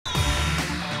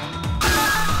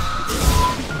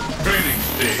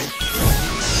stage.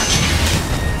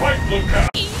 Fight locale.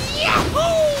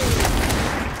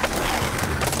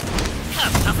 勝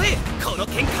ったぜこの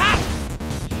喧嘩。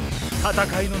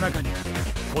戦いの中に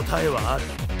答えはある。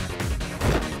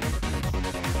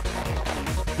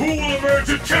 Who will emerge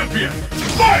a champion?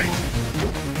 Fight!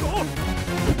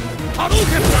 波動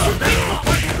拳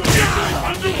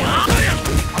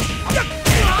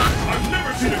I've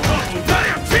never seen a combo that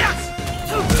intense!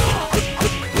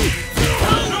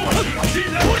 No one could have seen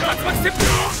that coming!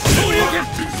 You're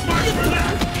too smart for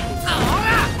that!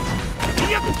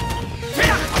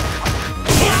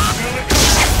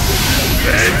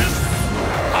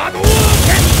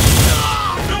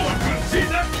 No one could have seen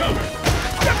that coming!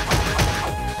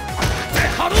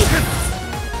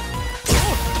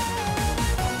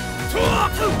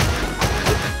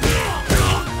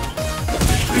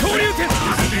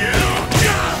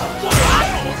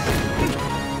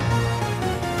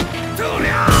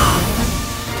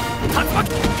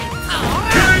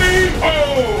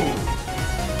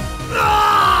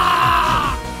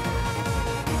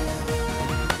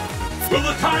 Will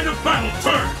the tide of battle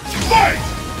turn? Fight!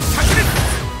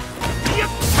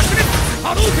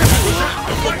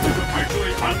 The fight is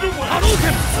officially underway!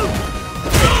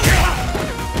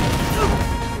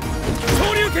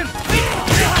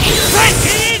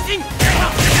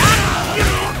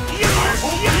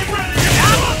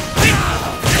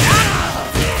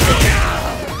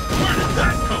 Where did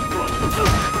that come from?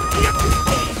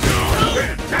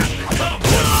 Fantastic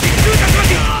combo!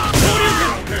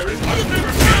 I've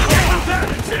never seen a combo that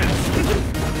intense! Is it the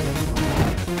end?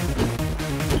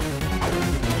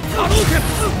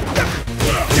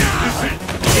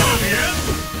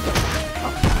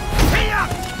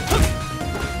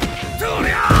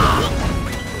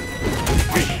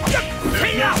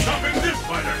 There's no stopping this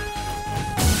fighter!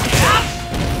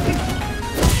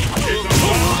 It's a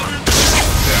modern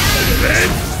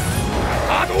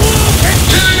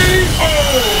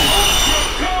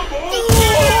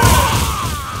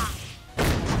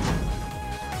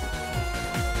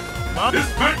This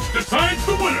match decides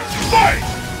the winner! Fight!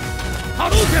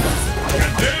 And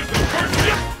there's the first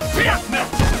hit! What's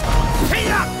next? The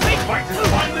fight has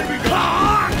finally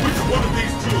begun! Which one of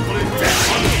these two will emerge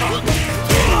on top?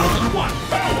 1,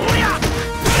 battle!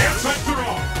 Their sights are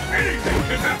on! Anything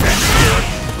can happen!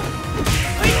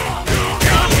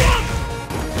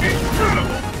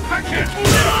 Incredible! I can't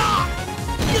believe it!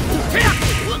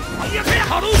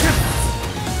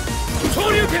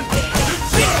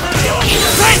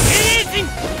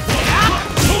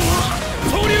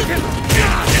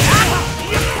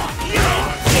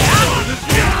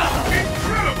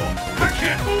 Incredible! I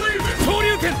can't believe it!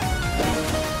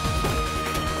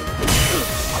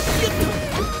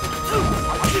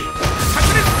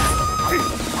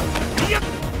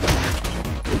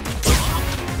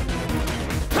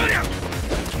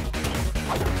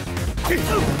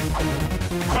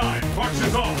 Time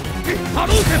marches on!